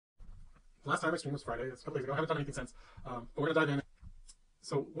last time I streamed was Friday. It's a couple days ago. I haven't done anything since. But we're going to dive in.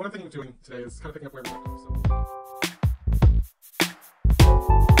 So what I'm thinking of doing today is kind of picking up where we left off.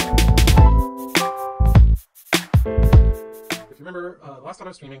 If you remember, last time I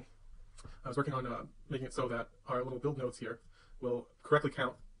was streaming, I was working on making it so that our little build nodes here will correctly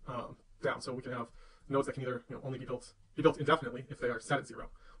count down. So we can have nodes that can either only be built indefinitely if they are set at 0,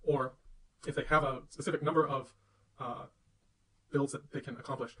 or if they have a specific number of builds that they can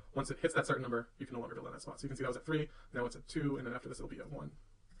accomplish. Once it hits that certain number, you can no longer build on that spot. So you can see that was at 3, now it's at 2, and then after this it'll be at 1,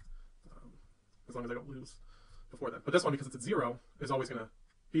 as long as I don't lose before then. But this one, because it's at 0, is always going to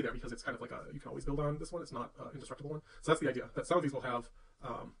be there because it's kind of like you can always build on this one. It's not an indestructible one. So that's the idea, that some of these will have,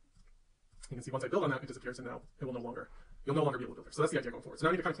 you can see once I build on that, it disappears, and now you'll no longer be able to build there. So that's the idea going forward. So now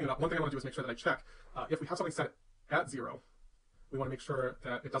I need to kind of clean it up. One thing I want to do is make sure that I check if we have something set at 0, we want to make sure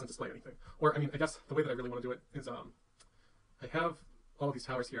that it doesn't display anything. Or, I mean, I guess the way that I really want to do it is I have all of these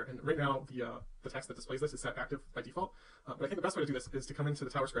towers here, and right now the text that displays this is set active by default. But I think the best way to do this is to come into the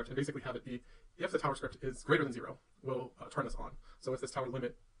tower script and basically have it be, if the tower script is greater than 0, we'll turn this on. So if this tower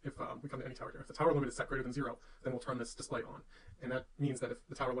limit, if we come to any tower here, if the tower limit is set greater than 0, then we'll turn this display on. And that means that if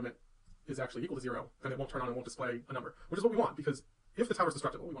the tower limit is actually equal to 0, then it won't turn on and won't display a number, which is what we want, because if the tower is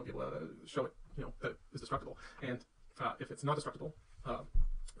destructible, we want to be able to show it, that it is destructible. And if it's not destructible,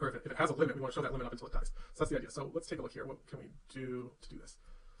 or if it has a limit, we want to show that limit up until it dies. So that's the idea. So let's take a look here. What can we do to do this?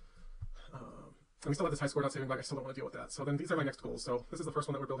 And we still have this high score not saving bug. I still don't want to deal with that. So then these are my next goals. So this is the first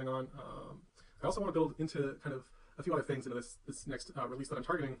one that we're building on. I also want to build into kind of a few other things into this next release that I'm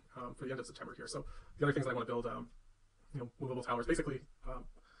targeting for the end of September here. So the other things that I want to build, movable towers. Basically,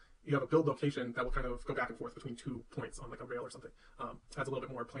 you have a build location that will kind of go back and forth between 2 points on like a rail or something. Adds a little bit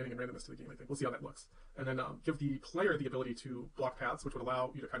more planning and randomness to the game, I think. We'll see how that looks. And then give the player the ability to block paths, which would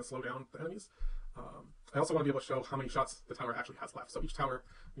allow you to kind of slow down the enemies. I also want to be able to show how many shots the tower actually has left. So each tower,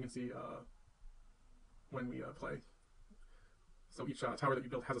 you can see when we play. So each tower that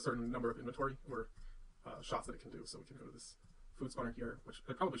you build has a certain number of inventory or shots that it can do. So we can go to this food spawner here, which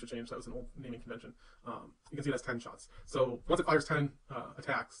I probably should change. That was an old naming convention. You can see it has 10 shots. So once it fires 10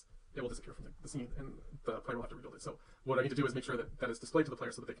 attacks, it will disappear from the scene, and the player will have to rebuild it. So what I need to do is make sure that that is displayed to the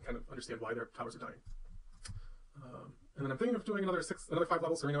player so that they can kind of understand why their towers are dying. And then I'm thinking of doing another 5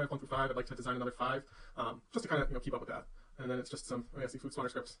 levels. So right now I have 1 through 5. I'd like to design another 5, just to kind of keep up with that. And then it's just some see food spawner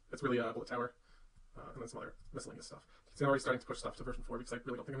scripts. It's really a bullet tower, and then some other miscellaneous stuff. So I'm already starting to push stuff to version 4 because I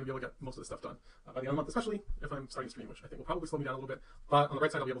really don't think I'm going to be able to get most of this stuff done by the end of the month, especially if I'm starting to stream, which I think will probably slow me down a little bit. But on the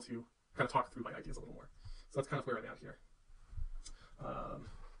right side, I'll be able to kind of talk through my ideas a little more. So that's kind of where I'm at here.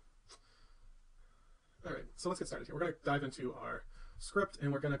 All right, so let's get started here. We're going to dive into our script,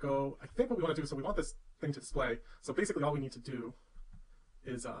 and we're going to go, I think what we want to do, so we want this thing to display. So basically all we need to do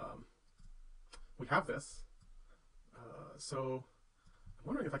is, we have this. So I'm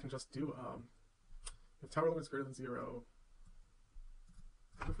wondering if I can just do, if tower limit is greater than 0,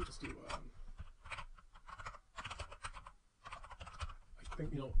 what if we just do, I think,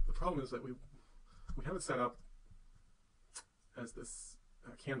 the problem is that we have it set up as this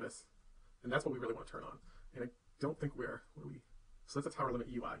canvas, and that's what we really want to turn on. And I don't think so that's a tower limit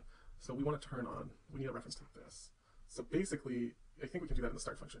UI. So we want to turn on, we need a reference to this. So basically, I think we can do that in the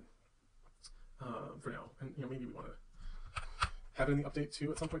start function for now. And maybe we want to have it in the update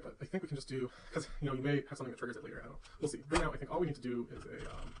too at some point, but I think we can just do, because you may have something that triggers it later. I don't know. We'll see. Right now, I think all we need to do is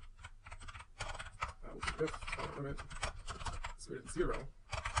if tower limit is greater than 0,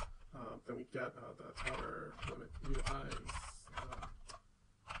 then we get the tower limit UI.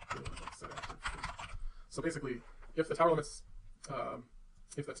 So basically, if the tower limits,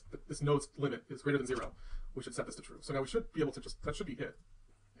 if this node's limit is greater than 0, we should set this to true. So now we should be able to that should be it.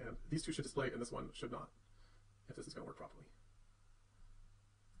 And these two should display, and this one should not, if this is going to work properly.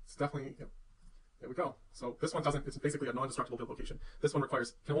 It's definitely, there we go. So this one doesn't, it's basically a non-destructible build location. This one can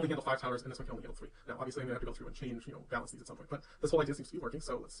only handle 5 towers, and this one can only handle 3. Now, obviously, I'm going to have to go through and change, balance these at some point. But this whole idea seems to be working,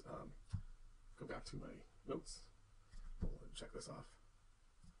 so let's go back to my notes. We'll check this off.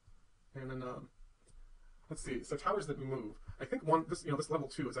 And then, let's see. So towers that move. I think this level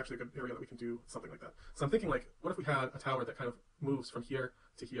 2 is actually a good area that we can do something like that. So I'm thinking, like, what if we had a tower that kind of moves from here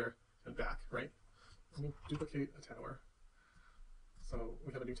to here and back, right? Let me duplicate a tower. So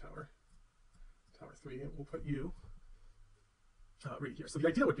we have a new tower, tower 3, and we'll put you right here. So the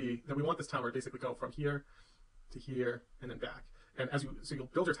idea would be that we want this tower to basically go from here to here and then back. And so you'll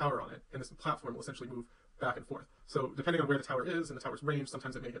build your tower on it, and this platform will essentially move back and forth. So depending on where the tower is and the tower's range,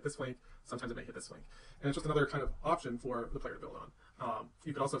 sometimes it may hit this flank, sometimes it may hit this flank. And it's just another kind of option for the player to build on.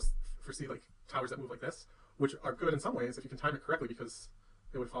 You could also foresee like towers that move like this, which are good in some ways if you can time it correctly, because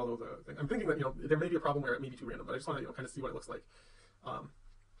it would follow the thing. I'm thinking that there may be a problem where it may be too random, but I just want to kind of see what it looks like.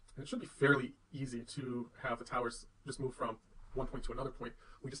 And And it should be fairly easy to have the towers just move from one point to another point.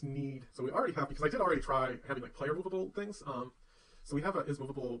 We just need, so we already have, because I did already try having like player movable things. So we have a is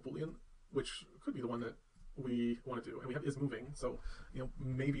movable boolean, which could be the one that we want to do, and we have is moving. So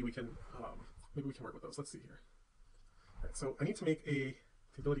maybe we can work with those. Let's see here. All right, so I need to make the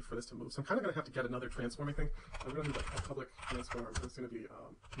ability for this to move. So I'm kind of going to have to get another transform. I think I'm going to need like a public transform. It's going to be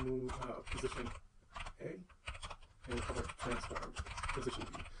move position A and public transform position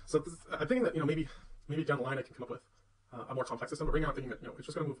B. So this, I think that maybe down the line I can come up with a more complex system. But right now I'm thinking that it's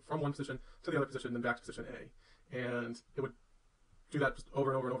just going to move from one position to the other position, then back to position A, and it would do that just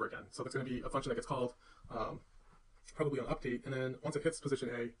over and over and over again. So that's going to be a function that gets called probably on update, and then once it hits position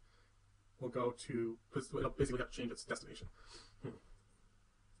A, we'll go to, it'll basically have to change its destination.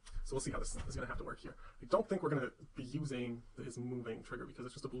 So we'll see how this is going to have to work here. I don't think we're going to be using the is moving trigger because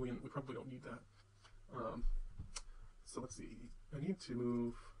it's just a boolean. We probably don't need that. So let's see. I need to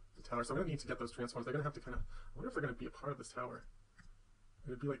move the tower. So I'm going to need to get those transforms. They're going to have to kind of, I wonder if they're going to be a part of this tower.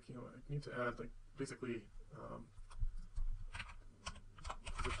 It'd be like, I need to add like basically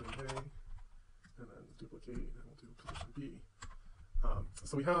position A, and then duplicate, and then we'll do position B.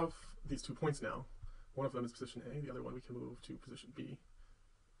 So we have these 2 points now. One of them is position A, the other one we can move to position B.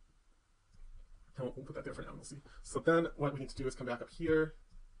 And we'll put that there for now, and we'll see. So then what we need to do is come back up here.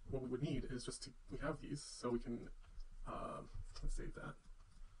 What we would need is just we have these, so we can, let's save that.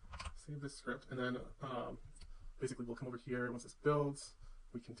 Save this script, and then basically we'll come over here. Once this builds,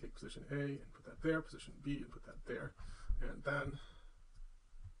 we can take position A and put that there, position B and put that there, and then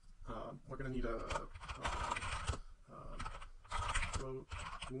we're going to need a float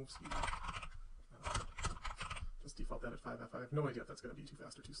move speed. Just default that at 5F. I have no idea if that's going to be too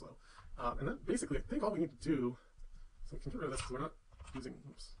fast or too slow. And then basically, I think all we need to do, so we can get rid of this because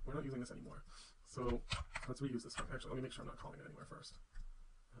we're not using this anymore. So let's reuse this one. Actually, let me make sure I'm not calling it anywhere first.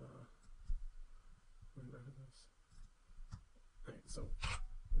 Alright, so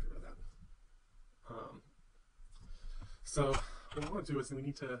get rid of that. So what we want to do is we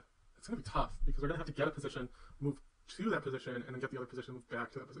need to, it's going to be tough because we're going to have to get a position, move to that position, and then get the other position, move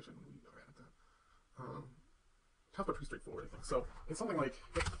back to that position. We are at that. Tough but pretty straightforward, I think. So it's something like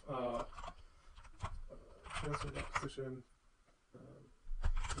if transfer that position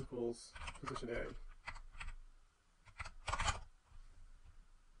equals position A.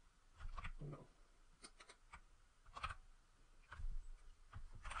 Oh no.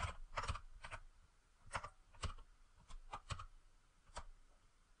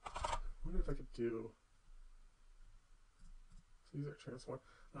 I wonder if I could do, so these are transform.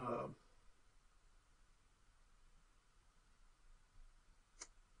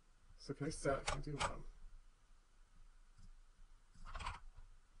 So can I do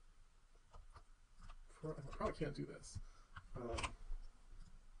I probably can't do this.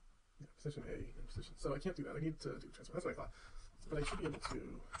 Yeah, position A and position. So I can't do that. I need to do transform. That's what I thought. But I should be able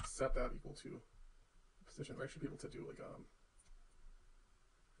to set that equal to position. Or I should be able to do like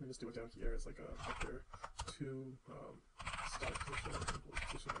let me just do it down here as like a vector to start position equals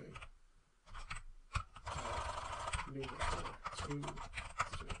position A. New vector to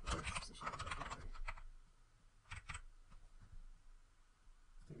position A.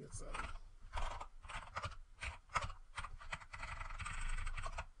 Maybe it's position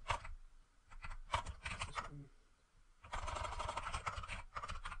vector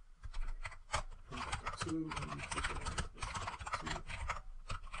 2 and position A.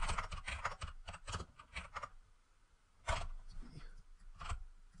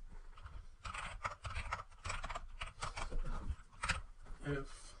 If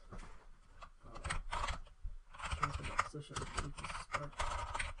transfer that position equals spec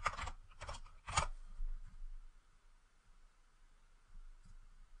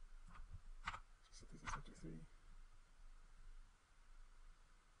set these as vector 3.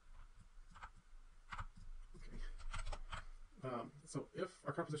 Okay. So if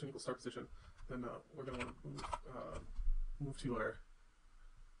our current position equals start position, then we're going to want to move to our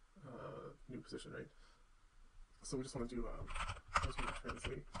new position, right? So we just want to do I just want to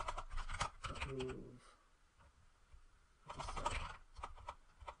translate move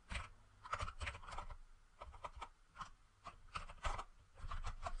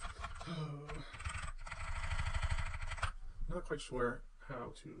not quite sure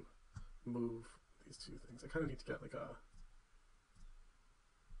how to move these two things. I kind of need to get like a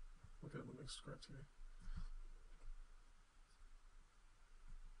look at a moving script here.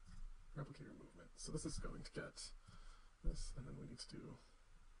 Replicator movement. So this is going to get this, and then we need to do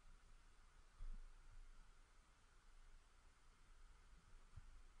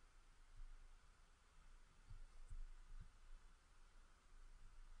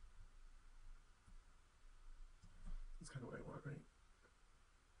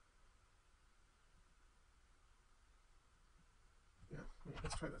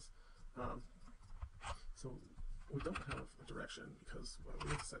let's try this. So we don't have a direction because we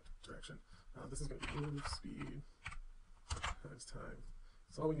need to set direction. This is going to be move speed times time.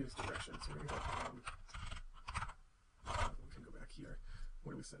 So all we need is direction. So we're going to go, we can go back here.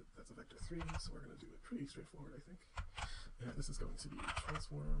 What do we set? That's a vector 3, so we're going to do it pretty straightforward, I think. And this is going to be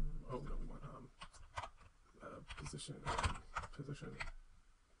transform. Oh no, we want position and position.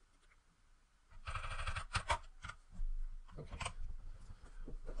 Okay.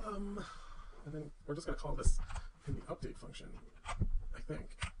 And then we're just going to call this in the update function, I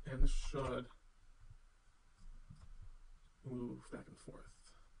think, and this should move back and forth.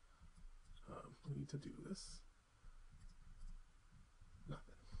 We need to do this.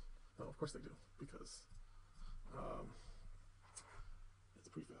 Nothing. Oh, of course they do, because it's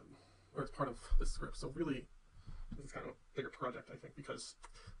prefab, or it's part of this script. So really, this is kind of a bigger project, I think, because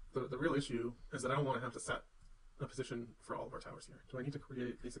the real issue is that I don't want to have to set a position for all of our towers here. Do I need to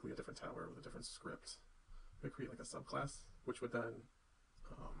create basically a different tower with a different script? I could create like a subclass, which would then,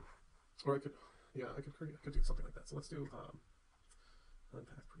 or I could, yeah, I could do something like that. So let's do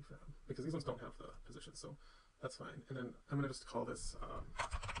unpack prefab, because these ones don't have the position, so that's fine. And then I'm going to just call this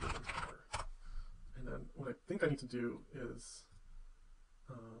tower. And then what I think I need to do is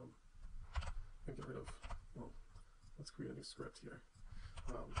get rid of, well, let's create a new script here.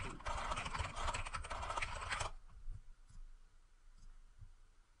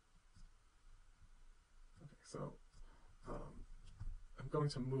 Okay, so I'm going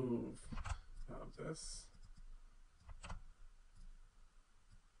to move this.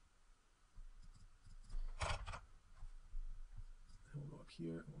 And we'll go up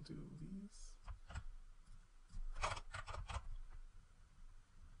here and we'll do these.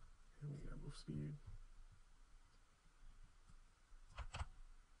 And we got move speed.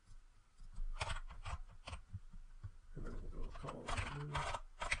 And then we'll go call move.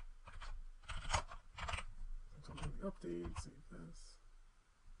 So I'm going to update, save this.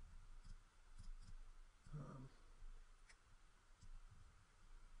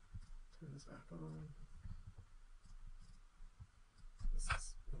 Turn this back on. This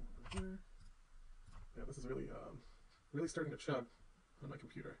is over here. Yeah, this is really really starting to chug on my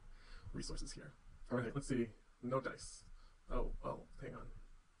computer resources here. All right, let's see. No dice. Oh, well, hang on.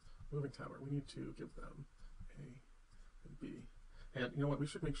 Moving tower. We need to give them A and B. And you know what? We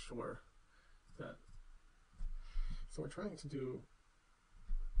should make sure that. So we're trying to do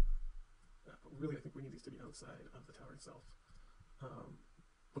that, but really, I think we need these to be outside of the tower itself,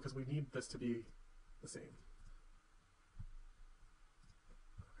 because we need this to be the same.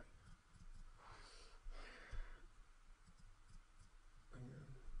 Okay. And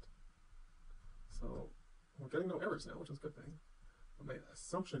so we're getting no errors now, which is a good thing. But my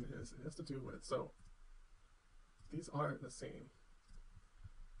assumption is it has to do with, so these are the same.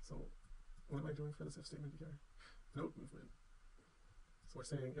 So what am I doing for this if statement here? Node movement. So we're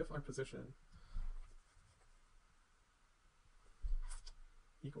saying if our position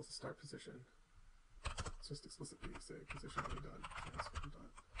equals the start position, let's just explicitly say position A dot transform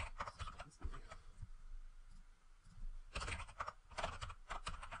dot position Z.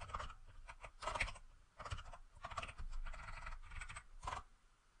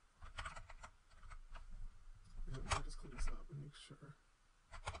 And we'll just clean this up and make sure.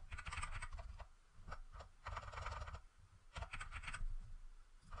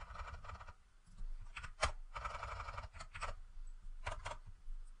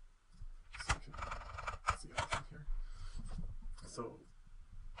 So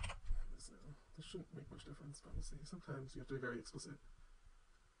this shouldn't make much difference, but we'll see. Sometimes you have to be very explicit.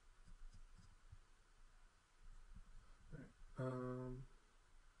 All right.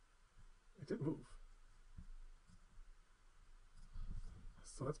 It did move.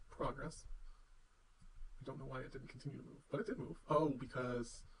 So that's progress. I don't know why it didn't continue to move, but it did move. Oh,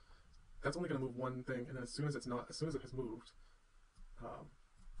 because that's only going to move one thing, and then as soon as it has moved,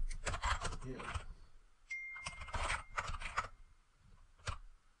 yeah.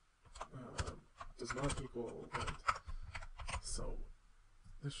 Does not equal end. So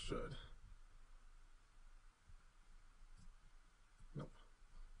this should. Nope.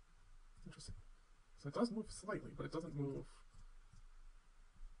 Interesting. So it does move slightly, but it doesn't move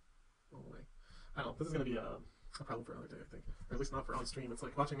all the way. I don't know. This is going to be a problem for another day, I think. Or at least not for on stream. It's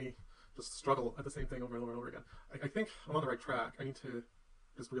like watching me just struggle at the same thing over and over and over again. I think I'm on the right track. I need to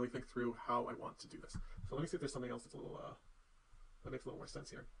just really think through how I want to do this. So let me see if there's something else that's a little that makes a little more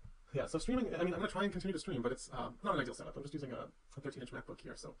sense here. Yeah, so streaming, I mean, I'm going to try and continue to stream, but it's not an ideal setup. I'm just using a 13-inch MacBook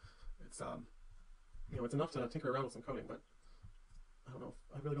here, so it's, you know, it's enough to tinker around with some coding, but I don't know,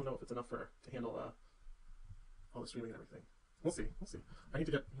 I really don't know if it's enough to handle all the streaming and everything. We'll see. We'll see. I need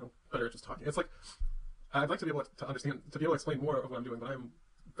to get better at just talking. It's like I'd like to be able to understand, to be able to explain more of what I'm doing, but I'm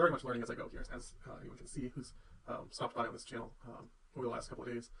very much learning as I go here. As anyone can see who's stopped by on this channel over the last couple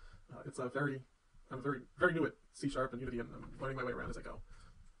of days, I'm very new at C# and Unity, and I'm learning my way around as I go.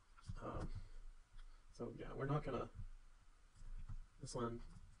 So yeah, we're not gonna. This one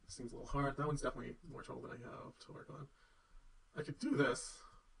seems a little hard. That one's definitely more trouble than I have to work on. I could do this.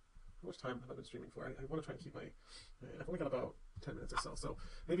 How much time have I been streaming for? I want to try and keep I've only got about 10 minutes or so, so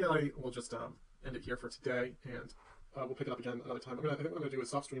maybe I will just end it here for today, and we'll pick it up again another time. I think what I'm going to do is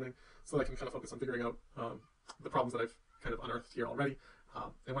stop streaming so that I can kind of focus on figuring out the problems that I've kind of unearthed here already.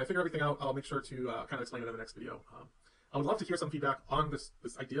 And when I figure everything out, I'll make sure to kind of explain it in the next video. I would love to hear some feedback on this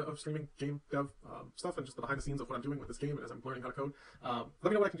idea of streaming game dev stuff and just the behind the scenes of what I'm doing with this game and as I'm learning how to code. Let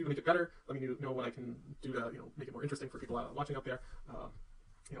me know what I can do to make it better. Let me know what I can do to make it more interesting for people watching out there.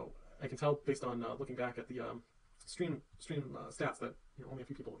 I can tell based on looking back at the stream stats that only a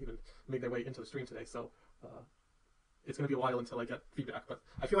few people even made their way into the stream today. So it's going to be a while until I get feedback. But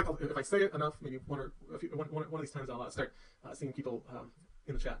I feel like if I say it enough, maybe one of these times I'll start seeing people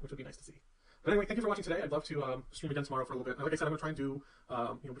in the chat, which would be nice to see. But anyway, thank you for watching today. I'd love to stream again tomorrow for a little bit. And like I said, I'm going to try and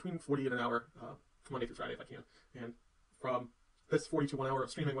do between 40 and an hour Monday through Friday if I can. And from this 40 to 1 hour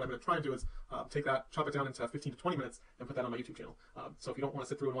of streaming, what I'm going to try and do is take that, chop it down into 15 to 20 minutes, and put that on my YouTube channel. So if you don't want to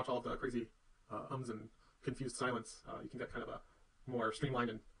sit through and watch all of the crazy ums and confused silence, you can get kind of a more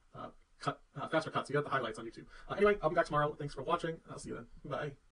streamlined and faster cuts. You get the highlights on YouTube. Anyway, I'll be back tomorrow. Thanks for watching. I'll see you then. Bye.